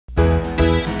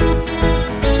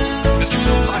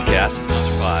netcast is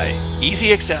sponsored by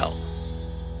Easy Excel.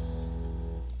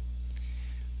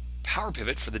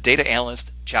 PowerPivot for the Data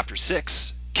Analyst, Chapter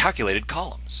 6, Calculated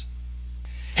Columns.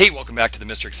 Hey, welcome back to the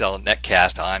Mr. Excel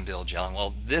netcast. I'm Bill Jelen.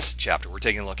 Well, this chapter we're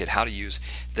taking a look at how to use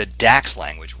the DAX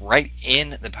language right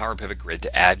in the PowerPivot grid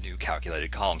to add new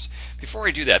calculated columns. Before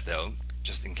I do that though,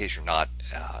 just in case you're not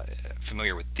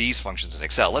familiar with these functions in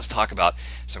Excel, let's talk about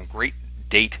some great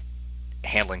date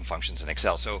handling functions in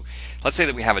Excel. So let's say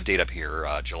that we have a date up here,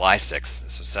 July 6th,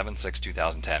 so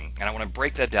 7/6/2010, and I want to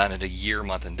break that down into year,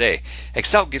 month, and day.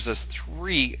 Excel gives us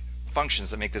three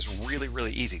functions that make this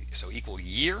really easy. So equal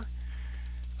year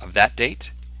of that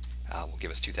date will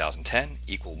give us 2010,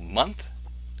 equal month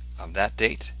of that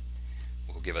date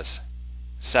will give us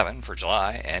 7 for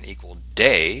July, and equal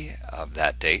day of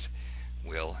that date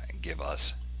will give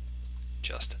us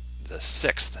just the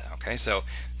 6th. Okay, so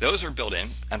those are built in.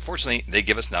 Unfortunately, they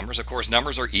give us numbers. Of course,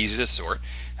 numbers are easy to sort,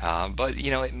 but you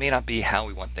know, it may not be how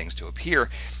we want things to appear.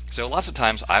 So lots of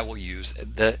times I will use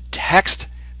the text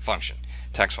function.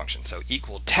 So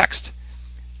equal text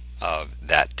of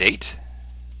that date.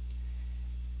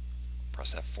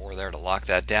 Press F4 there to lock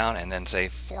that down, and then say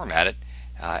format it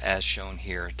as shown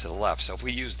here to the left. So if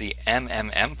we use the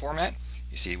MMM format,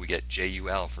 you see we get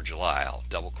JUL for July. I'll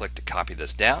double click to copy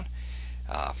this down.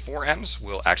 4 M's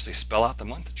will actually spell out the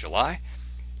month, July.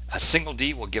 A single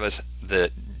D will give us the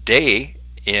day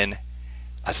in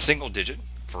a single digit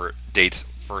for dates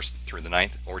 1st through the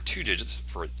 9th, or 2 digits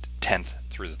for 10th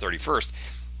through the 31st.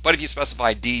 But if you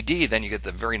specify DD, then you get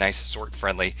the very nice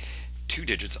sort-friendly 2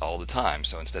 digits all the time.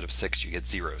 So instead of 6, you get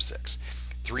 06.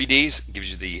 3 Ds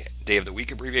gives you the day of the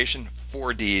week abbreviation.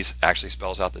 4 Ds actually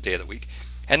spells out the day of the week.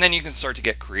 And then you can start to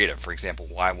get creative. For example,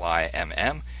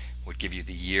 YYMM would give you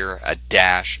the year, a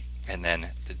dash, and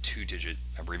then the 2-digit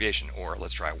abbreviation. Or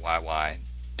let's try YY-MMM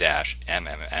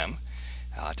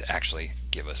to actually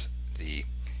give us the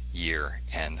year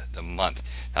and the month.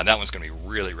 Now that one's going to be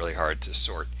really hard to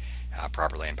sort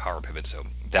properly in PowerPivot, so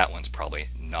that one's probably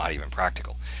not even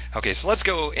practical. Okay, so let's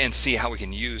go and see how we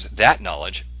can use that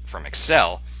knowledge from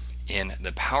Excel in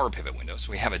the PowerPivot window.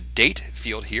 So we have a date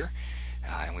field here,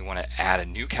 and we want to add a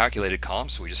new calculated column.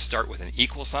 So we just start with an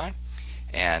equal sign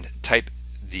and type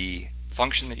the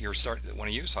function that you want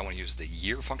to use. So I want to use the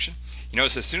year function. You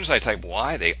notice as soon as I type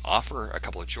Y, they offer a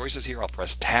couple of choices here. I'll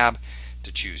press Tab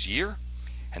to choose year,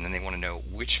 and then they want to know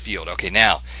which field. Okay,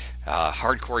 now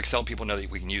hardcore Excel people know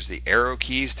that we can use the arrow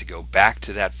keys to go back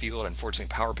to that field.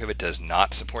 Unfortunately, PowerPivot does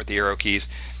not support the arrow keys.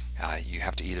 You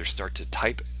have to either start to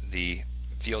type the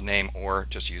field name or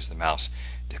just use the mouse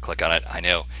to click on it. I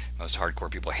know most hardcore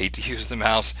people hate to use the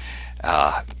mouse,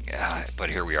 but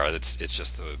here we are. It's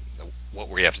just what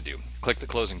we have to do. Click the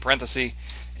closing parenthesis,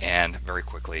 and very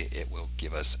quickly it will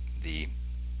give us the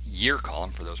year column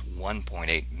for those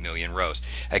 1.8 million rows.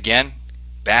 Again,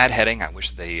 bad heading. I wish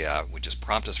they would just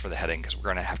prompt us for the heading, because we're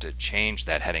going to have to change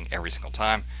that heading every single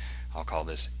time. I'll call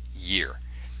this year.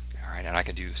 All right, and I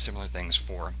can do similar things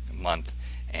for month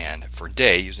and for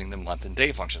day using the month and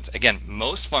day functions. Again,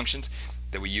 most functions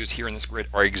that we use here in this grid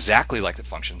are exactly like the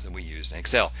functions that we use in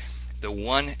Excel. The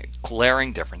one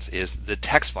glaring difference is the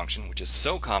text function, which is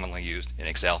so commonly used in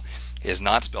Excel, is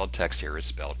not spelled text here, it's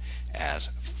spelled as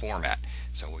format.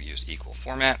 So we'll use equal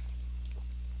format,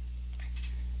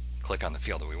 click on the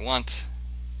field that we want,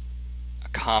 a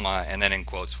comma, and then in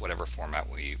quotes whatever format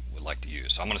we would like to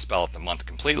use. So I'm going to spell out the month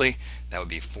completely. That would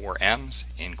be 4 M's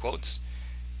in quotes,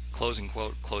 closing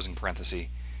quote, closing parenthesis,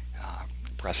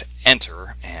 press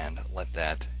enter and let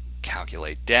that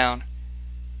calculate down.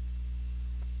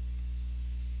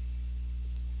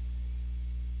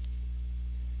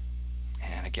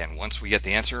 And again, once we get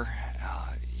the answer,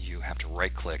 you have to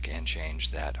right click and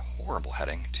change that horrible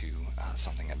heading to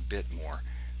something a bit more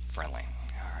friendly.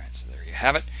 Alright, so there you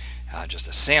have it. Just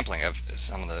a sampling of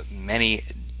some of the many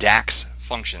DAX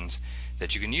functions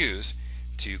that you can use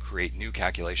to create new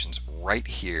calculations right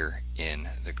here in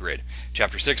the grid.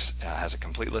 Chapter 6 has a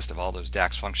complete list of all those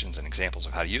DAX functions and examples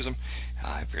of how to use them.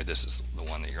 I figure this is the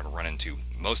one that you're going to run into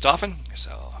most often,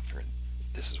 so I figured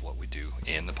this is what we do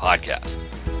in the podcast.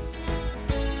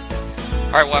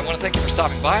 Alright, well, I want to thank you for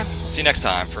stopping by. We'll see you next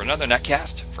time for another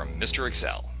netcast from Mr.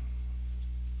 Excel.